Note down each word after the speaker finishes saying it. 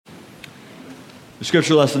The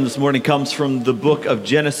scripture lesson this morning comes from the book of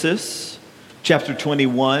Genesis, chapter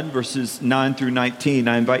 21, verses 9 through 19.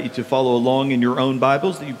 I invite you to follow along in your own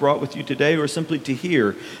Bibles that you brought with you today, or simply to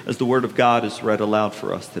hear as the word of God is read aloud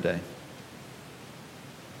for us today.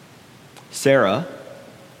 Sarah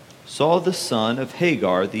saw the son of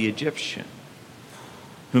Hagar the Egyptian,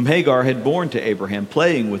 whom Hagar had borne to Abraham,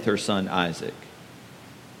 playing with her son Isaac.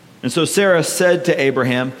 And so Sarah said to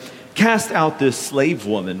Abraham, "Cast out this slave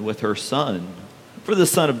woman with her son, for the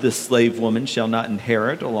son of this slave woman shall not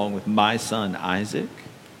inherit along with my son Isaac."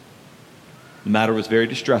 The matter was very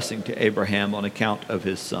distressing to Abraham on account of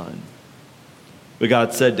his son. But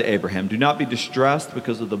God said to Abraham, "Do not be distressed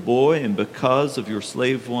because of the boy and because of your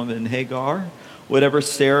slave woman Hagar. Whatever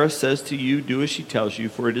Sarah says to you, do as she tells you,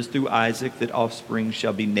 for it is through Isaac that offspring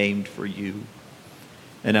shall be named for you.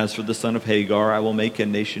 And as for the son of Hagar, I will make a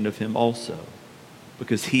nation of him also,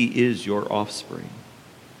 because he is your offspring."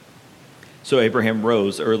 So Abraham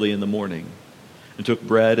rose early in the morning and took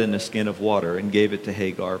bread and a skin of water and gave it to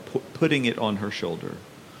Hagar, putting it on her shoulder,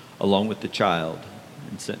 along with the child,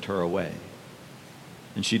 and sent her away.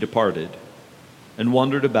 And she departed and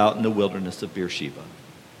wandered about in the wilderness of Beersheba.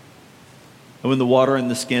 And when the water in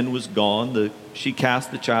the skin was gone, she cast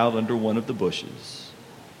the child under one of the bushes.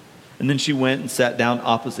 And then she went and sat down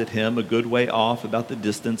opposite him, a good way off, about the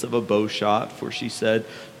distance of a bow shot, for she said,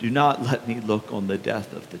 "Do not let me look on the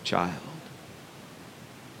death of the child."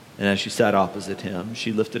 And as she sat opposite him,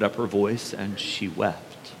 she lifted up her voice and she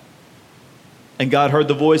wept. And God heard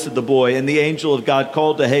the voice of the boy, and the angel of God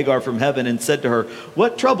called to Hagar from heaven and said to her,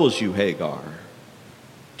 "What troubles you, Hagar?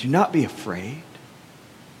 Do not be afraid,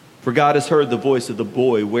 for God has heard the voice of the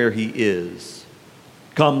boy where he is.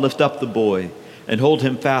 Come, lift up the boy and hold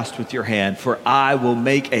him fast with your hand, for I will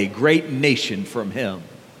make a great nation from him."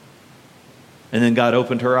 And then God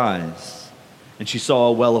opened her eyes, and she saw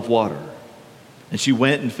a well of water. And she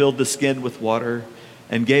went and filled the skin with water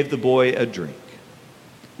and gave the boy a drink.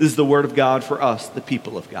 This is the word of God for us, the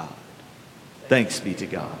people of God. Thanks be to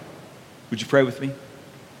God. Would you pray with me?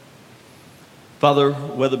 Father,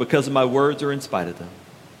 whether because of my words or in spite of them,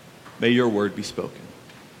 may your word be spoken.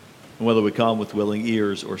 And whether we come with willing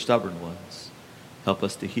ears or stubborn ones, help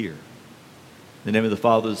us to hear. In the name of the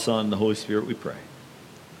Father, the Son, and the Holy Spirit we pray.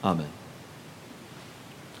 Amen.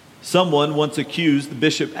 Someone once accused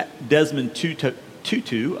Bishop Desmond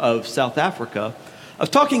Tutu of South Africa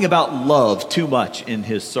of talking about love too much in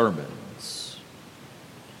his sermons.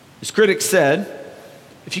 His critics said,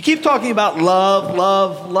 "If you keep talking about love,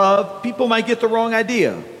 love, love, people might get the wrong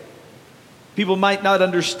idea. People might not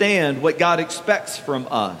understand what God expects from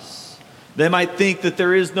us. They might think that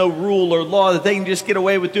there is no rule or law, that they can just get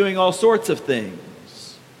away with doing all sorts of things."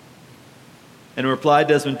 In reply,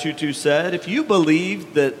 Desmond Tutu said, "If you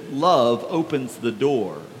believe that love opens the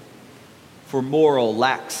door for moral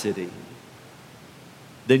laxity,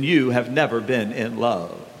 then you have never been in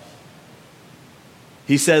love."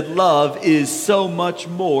 He said, "Love is so much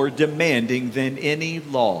more demanding than any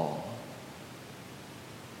law.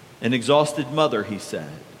 An exhausted mother," he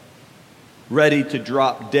said, "ready to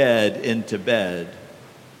drop dead into bed,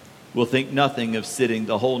 will think nothing of sitting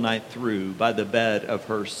the whole night through by the bed of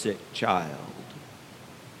her sick child,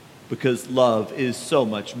 because love is so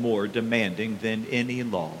much more demanding than any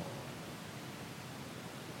law."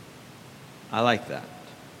 I like that.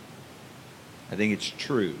 I think it's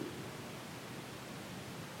true.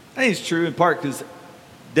 I think it's true in part because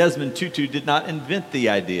Desmond Tutu did not invent the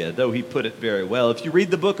idea, though he put it very well. If you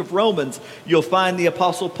read the book of Romans, you'll find the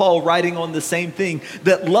Apostle Paul writing on the same thing,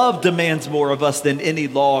 that love demands more of us than any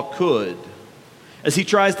law could, as he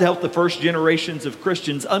tries to help the first generations of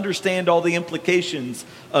Christians understand all the implications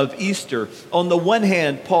of Easter. On the one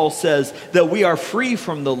hand, Paul says that we are free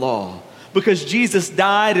from the law because Jesus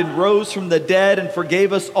died and rose from the dead and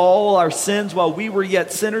forgave us all our sins while we were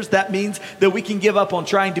yet sinners. That means that we can give up on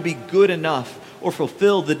trying to be good enough or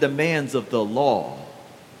fulfill the demands of the law.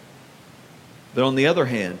 But on the other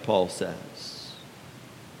hand, Paul says,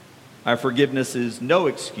 our forgiveness is no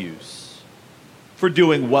excuse for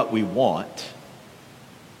doing what we want.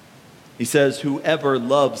 He says, whoever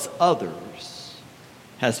loves others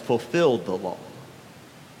has fulfilled the law.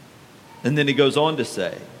 And then he goes on to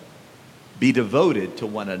say, be devoted to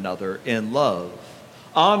one another in love.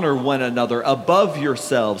 Honor one another above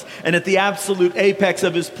yourselves. And at the absolute apex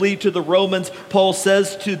of his plea to the Romans, Paul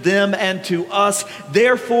says to them and to us,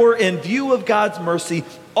 therefore, in view of God's mercy,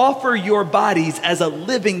 offer your bodies as a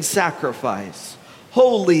living sacrifice,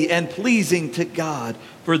 holy and pleasing to God,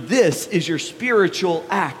 for this is your spiritual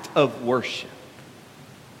act of worship.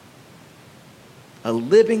 A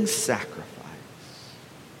living sacrifice.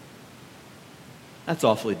 That's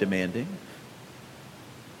awfully demanding.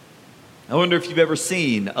 I wonder if you've ever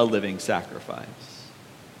seen a living sacrifice.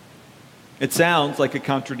 It sounds like a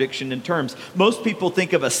contradiction in terms. Most people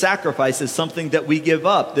think of a sacrifice as something that we give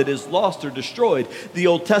up, that is lost or destroyed. The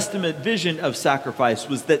Old Testament vision of sacrifice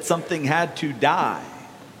was that something had to die.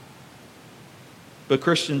 But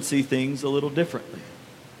Christians see things a little differently.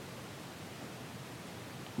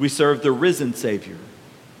 We serve the risen Savior,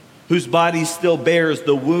 whose body still bears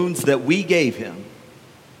the wounds that we gave him.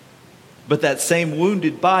 But that same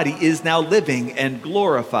wounded body is now living and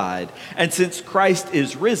glorified. And since Christ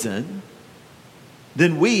is risen,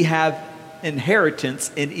 then we have inheritance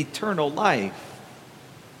in eternal life.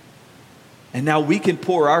 And now we can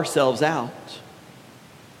pour ourselves out.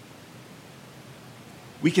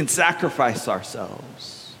 We can sacrifice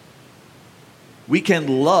ourselves. We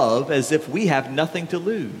can love as if we have nothing to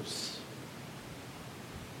lose.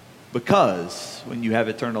 Because when you have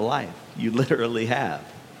eternal life, you literally have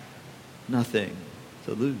nothing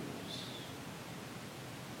to lose.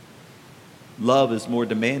 Love is more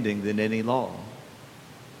demanding than any law.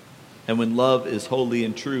 And when love is holy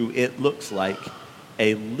and true, it looks like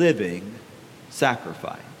a living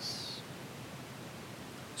sacrifice.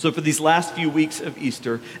 So for these last few weeks of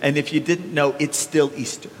Easter, and if you didn't know, it's still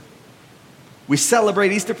Easter. We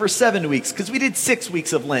celebrate Easter for 7 weeks because we did 6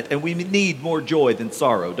 weeks of Lent, and we need more joy than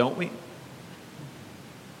sorrow, don't we?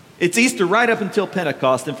 It's Easter right up until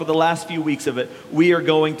Pentecost, and for the last few weeks of it, we are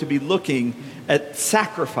going to be looking at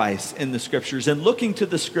sacrifice in the Scriptures and looking to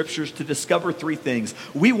the Scriptures to discover 3 things.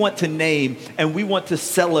 We want to name and we want to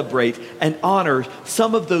celebrate and honor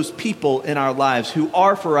some of those people in our lives who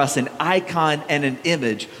are for us an icon and an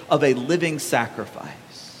image of a living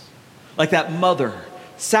sacrifice. Like that mother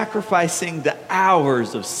sacrificing the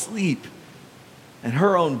hours of sleep and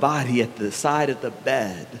her own body at the side of the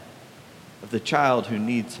bed of the child who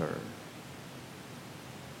needs her.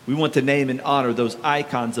 We want to name and honor those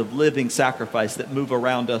icons of living sacrifice that move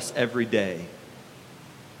around us every day.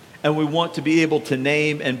 And we want to be able to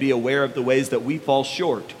name and be aware of the ways that we fall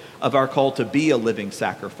short of our call to be a living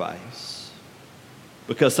sacrifice.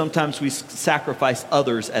 Because sometimes we sacrifice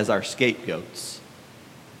others as our scapegoats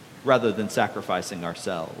rather than sacrificing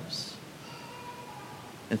ourselves.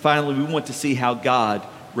 And finally, we want to see how God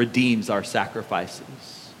redeems our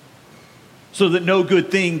sacrifices, so that no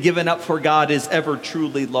good thing given up for God is ever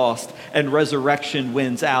truly lost, and resurrection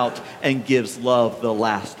wins out and gives love the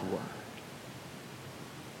last word.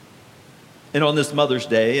 And on this Mother's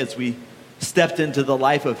Day, as we stepped into the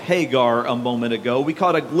life of Hagar a moment ago, we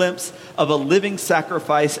caught a glimpse of a living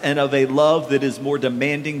sacrifice and of a love that is more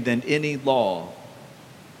demanding than any law.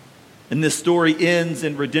 And this story ends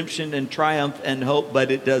in redemption and triumph and hope,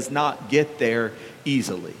 but it does not get there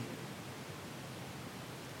easily.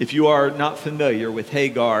 If you are not familiar with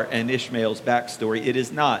Hagar and Ishmael's backstory, it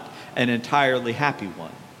is not an entirely happy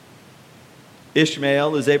one.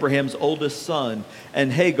 Ishmael is Abraham's oldest son,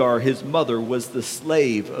 and Hagar, his mother, was the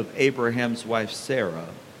slave of Abraham's wife Sarah.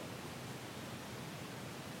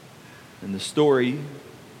 And the story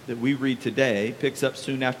that we read today picks up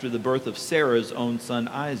soon after the birth of Sarah's own son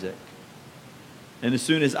Isaac. And as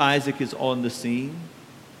soon as Isaac is on the scene,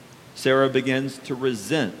 Sarah begins to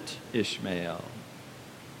resent Ishmael.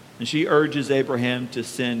 And she urges Abraham to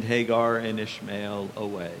send Hagar and Ishmael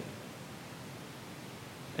away.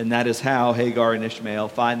 And that is how Hagar and Ishmael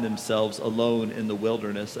find themselves alone in the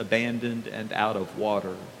wilderness, abandoned and out of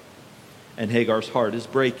water. And Hagar's heart is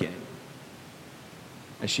breaking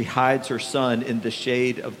as she hides her son in the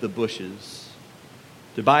shade of the bushes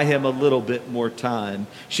to buy him a little bit more time.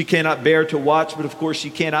 She cannot bear to watch, but of course she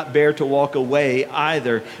cannot bear to walk away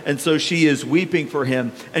either. And so she is weeping for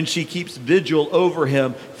him, and she keeps vigil over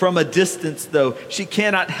him from a distance, though. She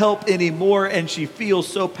cannot help anymore, and she feels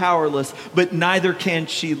so powerless, but neither can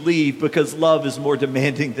she leave, because love is more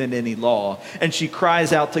demanding than any law. And she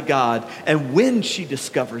cries out to God, and when she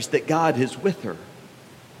discovers that God is with her,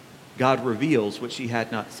 God reveals what she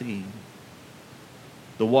had not seen: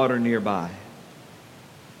 the water nearby.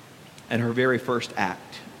 And her very first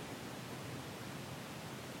act,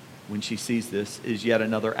 when she sees this, is yet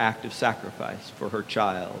another act of sacrifice for her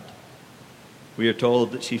child. We are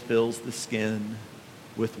told that she fills the skin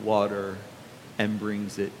with water and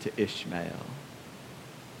brings it to Ishmael.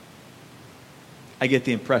 I get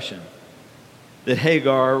the impression that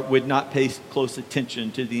Hagar would not pay close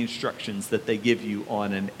attention to the instructions that they give you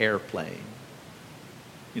on an airplane.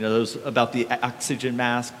 You know, those about the oxygen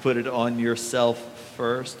mask, put it on yourself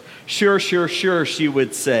first. Sure, she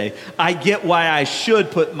would say. I get why I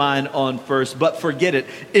should put mine on first, but forget it.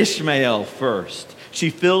 Ishmael first. She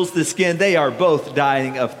fills the skin. They are both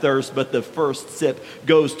dying of thirst, but the first sip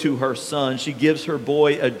goes to her son. She gives her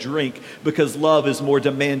boy a drink because love is more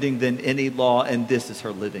demanding than any law, and this is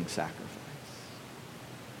her living sacrifice.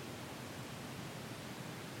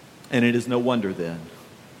 And it is no wonder then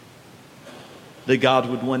that God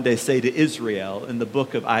would one day say to Israel in the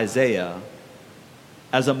book of Isaiah,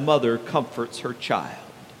 as a mother comforts her child,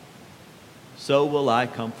 so will I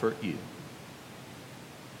comfort you.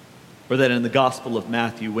 Or that in the Gospel of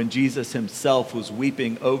Matthew, when Jesus himself was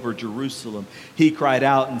weeping over Jerusalem, he cried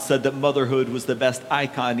out and said that motherhood was the best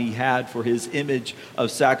icon he had for his image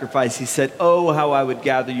of sacrifice. He said, "Oh, how I would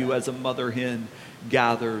gather you as a mother hen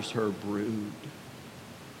gathers her brood."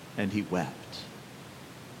 And he wept.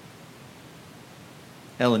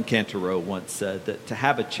 Ellen Cantereau once said that to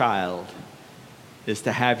have a child is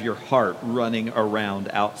to have your heart running around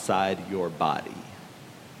outside your body.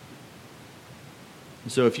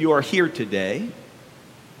 So if you are here today,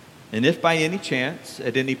 and if by any chance,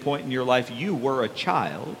 at any point in your life, you were a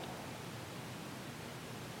child,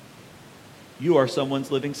 you are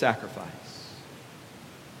someone's living sacrifice.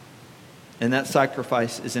 And that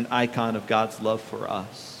sacrifice is an icon of God's love for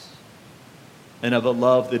us, and of a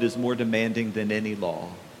love that is more demanding than any law.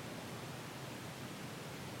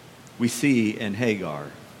 We see in Hagar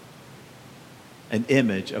an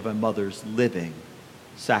image of a mother's living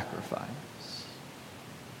sacrifice.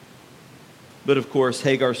 But of course,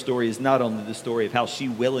 Hagar's story is not only the story of how she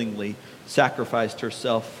willingly sacrificed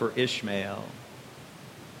herself for Ishmael.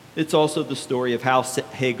 It's also the story of how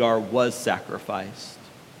Hagar was sacrificed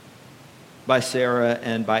by Sarah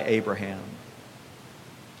and by Abraham.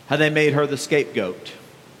 How they made her the scapegoat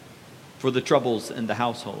for the troubles in the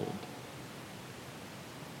household.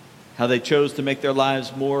 How they chose to make their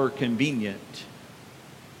lives more convenient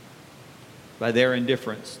by their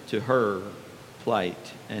indifference to her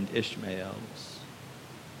plight and Ishmael's.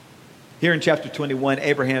 Here in chapter 21,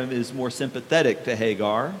 Abraham is more sympathetic to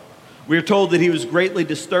Hagar. We are told that he was greatly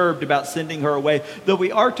disturbed about sending her away, though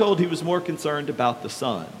we are told he was more concerned about the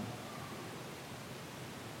son.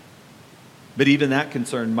 But even that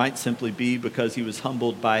concern might simply be because he was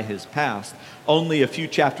humbled by his past. Only a few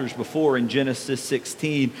chapters before, in Genesis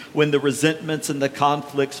 16, when the resentments and the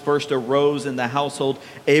conflicts first arose in the household,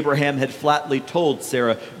 Abraham had flatly told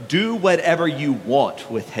Sarah, "Do whatever you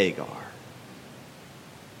want with Hagar."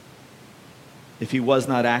 If he was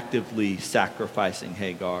not actively sacrificing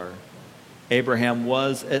Hagar, Abraham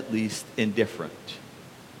was at least indifferent.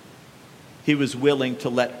 He was willing to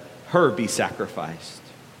let her be sacrificed,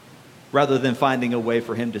 rather than finding a way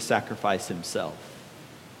for him to sacrifice himself.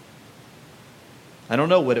 I don't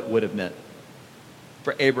know what it would have meant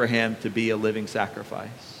for Abraham to be a living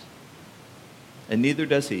sacrifice. And neither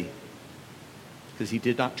does he, because he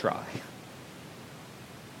did not try.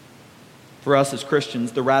 For us as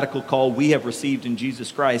Christians, the radical call we have received in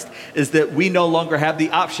Jesus Christ is that we no longer have the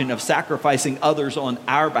option of sacrificing others on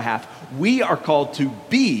our behalf. We are called to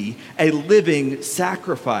be a living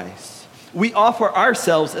sacrifice. We offer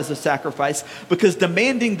ourselves as a sacrifice because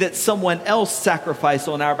demanding that someone else sacrifice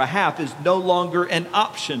on our behalf is no longer an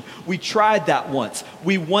option. We tried that once.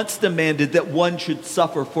 We once demanded that one should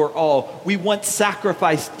suffer for all. We once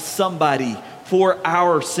sacrificed somebody for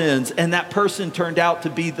our sins, and that person turned out to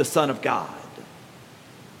be the Son of God.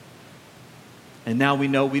 And now we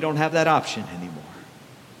know we don't have that option anymore.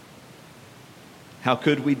 How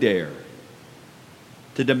could we dare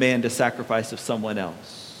to demand a sacrifice of someone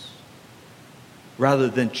else, rather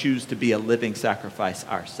than choose to be a living sacrifice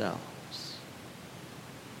ourselves?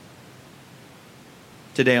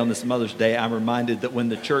 Today on this Mother's Day, I'm reminded that when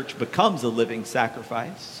the church becomes a living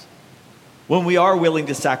sacrifice, when we are willing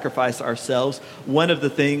to sacrifice ourselves, one of the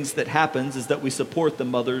things that happens is that we support the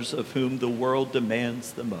mothers of whom the world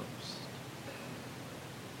demands the most.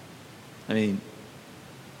 I mean,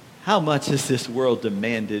 how much has this world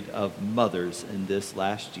demanded of mothers in this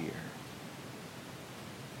last year?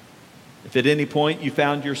 If at any point you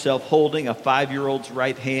found yourself holding a 5-year-old's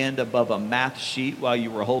right hand above a math sheet while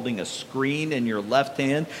you were holding a screen in your left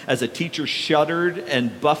hand as a teacher shuddered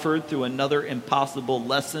and buffered through another impossible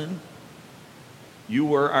lesson, you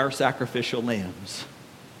were our sacrificial lambs.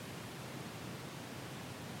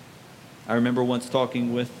 I remember once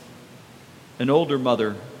talking with an older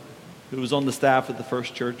mother who was on the staff at the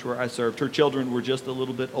first church where I served. Her children were just a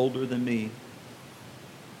little bit older than me.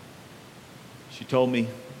 She told me,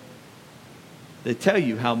 they tell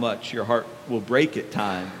you how much your heart will break at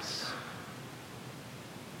times.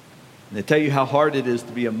 And they tell you how hard it is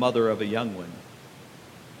to be a mother of a young one.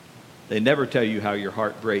 They never tell you how your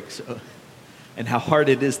heart breaks and how hard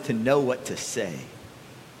it is to know what to say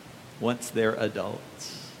once they're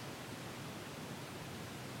adults.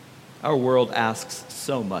 Our world asks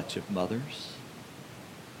so much of mothers,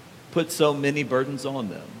 puts so many burdens on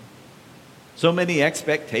them, so many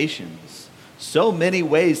expectations, so many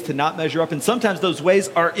ways to not measure up. And sometimes those ways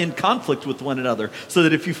are in conflict with one another, so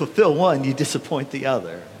that if you fulfill one, you disappoint the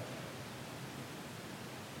other.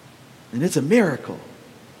 And it's a miracle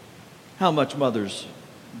how much mothers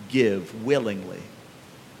give willingly.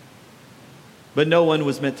 But no one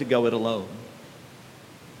was meant to go it alone.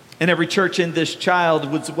 And every church in this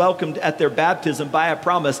child was welcomed at their baptism by a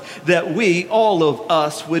promise that we, all of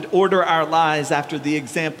us, would order our lives after the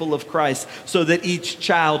example of Christ, so that each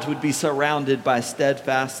child would be surrounded by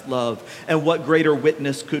steadfast love. And what greater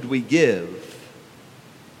witness could we give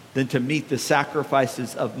than to meet the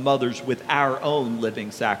sacrifices of mothers with our own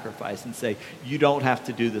living sacrifice and say, you don't have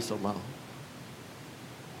to do this alone.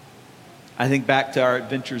 I think back to our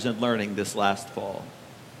adventures in learning this last fall,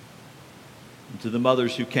 and to the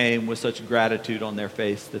mothers who came with such gratitude on their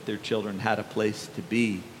face that their children had a place to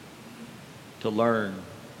be, to learn,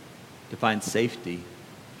 to find safety,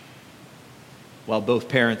 while both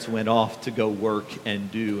parents went off to go work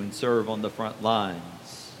and do and serve on the front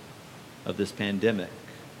lines of this pandemic.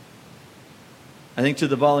 I think to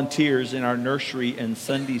the volunteers in our nursery and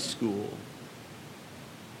Sunday school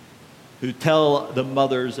who tell the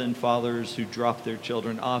mothers and fathers who drop their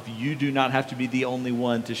children off, you do not have to be the only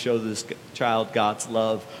one to show this child God's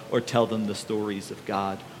love or tell them the stories of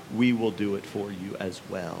God. We will do it for you as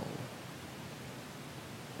well.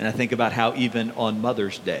 And I think about how even on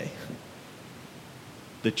Mother's Day,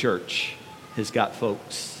 the church has got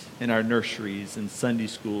folks in our nurseries and Sunday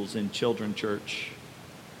schools and children's church,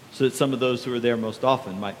 so that some of those who are there most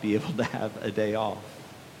often might be able to have a day off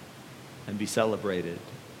and be celebrated.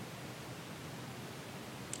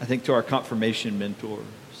 I think to our confirmation mentors,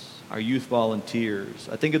 our youth volunteers.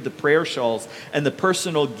 I think of the prayer shawls and the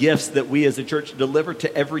personal gifts that we as a church deliver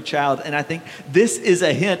to every child. And I think this is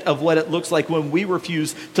a hint of what it looks like when we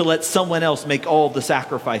refuse to let someone else make all the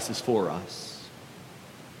sacrifices for us.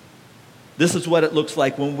 This is what it looks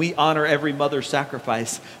like when we honor every mother's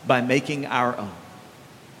sacrifice by making our own.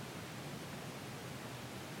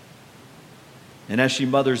 And as she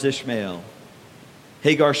mothers Ishmael,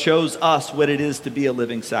 Hagar shows us what it is to be a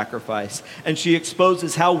living sacrifice, and she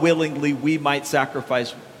exposes how willingly we might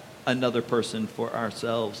sacrifice another person for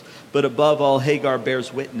ourselves. But above all, Hagar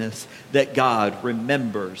bears witness that God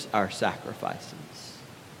remembers our sacrifices.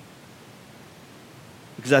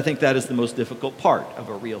 Because I think that is the most difficult part of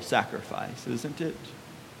a real sacrifice, isn't it?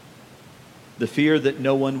 The fear that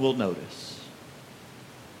no one will notice,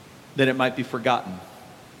 that it might be forgotten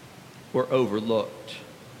or overlooked.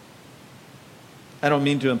 I don't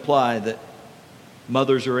mean to imply that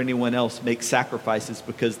mothers or anyone else make sacrifices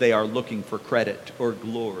because they are looking for credit or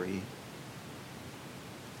glory.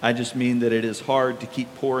 I just mean that it is hard to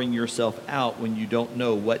keep pouring yourself out when you don't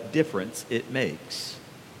know what difference it makes.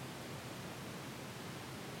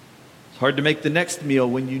 It's hard to make the next meal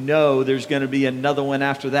when you know there's going to be another one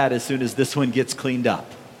after that as soon as this one gets cleaned up.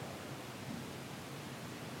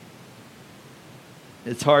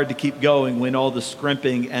 It's hard to keep going when all the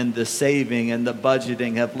scrimping and the saving and the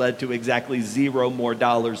budgeting have led to exactly $0 more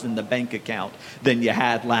in the bank account than you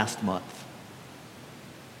had last month.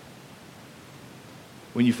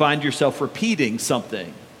 When you find yourself repeating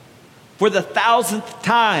something for the 1,000th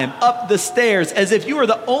time up the stairs as if you are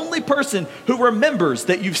the only person who remembers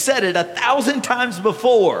that you've said it 1,000 times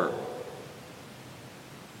before.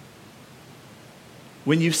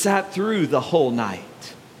 When you've sat through the whole night.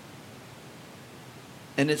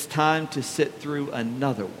 And it's time to sit through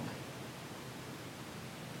another one.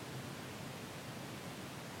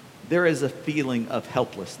 There is a feeling of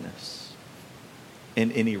helplessness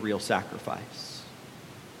in any real sacrifice.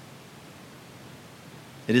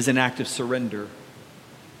 It is an act of surrender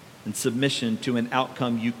and submission to an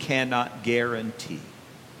outcome you cannot guarantee.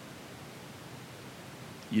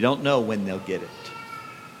 You don't know when they'll get it,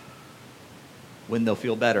 when they'll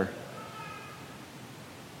feel better.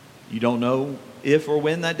 You don't know if or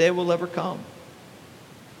when that day will ever come.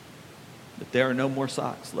 But there are no more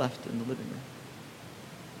socks left in the living room.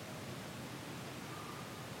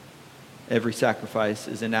 Every sacrifice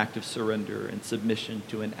is an act of surrender and submission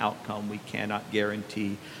to an outcome we cannot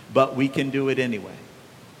guarantee, but we can do it anyway.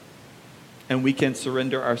 And we can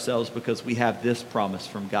surrender ourselves because we have this promise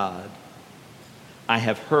from God. I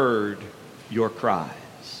have heard your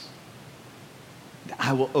cries.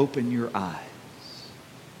 I will open your eyes.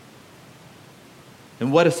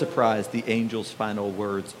 And what a surprise the angel's final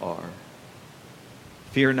words are.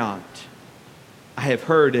 Fear not. I have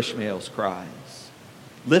heard Ishmael's cries.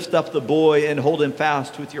 Lift up the boy and hold him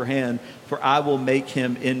fast with your hand, for I will make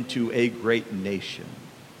him into a great nation.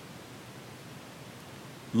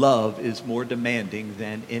 Love is more demanding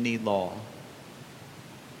than any law,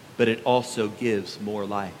 but it also gives more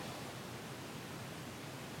life.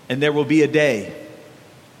 And there will be a day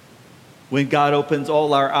when God opens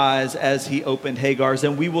all our eyes as he opened Hagar's,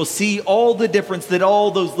 and we will see all the difference that all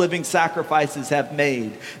those living sacrifices have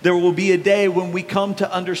made. There will be a day when we come to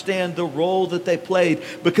understand the role that they played,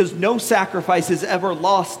 because no sacrifice is ever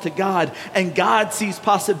lost to God, and God sees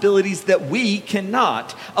possibilities that we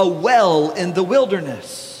cannot. A well in the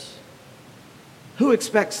wilderness. Who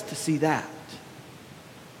expects to see that?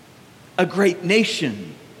 A great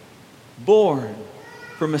nation born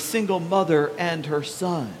from a single mother and her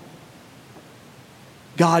son.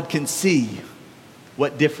 God can see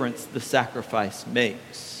what difference the sacrifice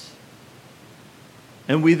makes.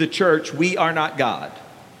 And we, the church, we are not God,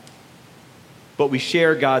 but we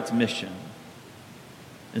share God's mission.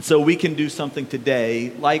 And so we can do something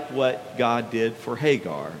today like what God did for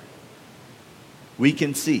Hagar. We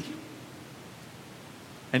can see,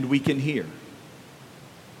 and we can hear,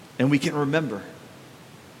 and we can remember,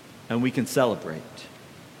 and we can celebrate.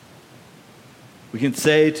 We can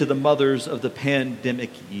say to the mothers of the pandemic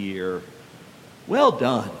year, well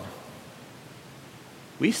done.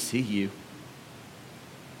 We see you.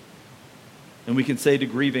 And we can say to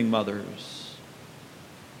grieving mothers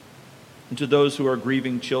and to those who are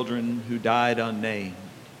grieving children who died unnamed,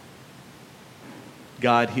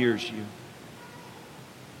 God hears you,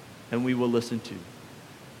 and we will listen to.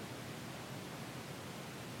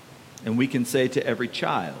 And we can say to every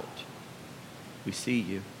child, we see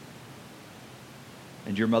you.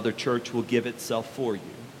 And your mother church will give itself for you.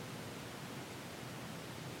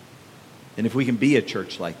 And if we can be a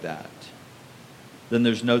church like that, then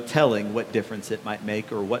there's no telling what difference it might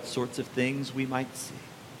make or what sorts of things we might see.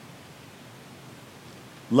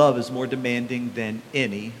 Love is more demanding than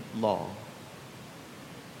any law,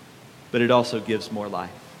 but it also gives more life.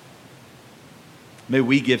 May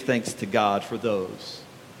we give thanks to God for those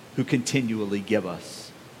who continually give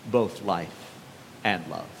us both life and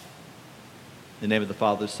love. In the name of the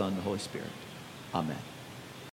Father, Son, and the Holy Spirit. Amen.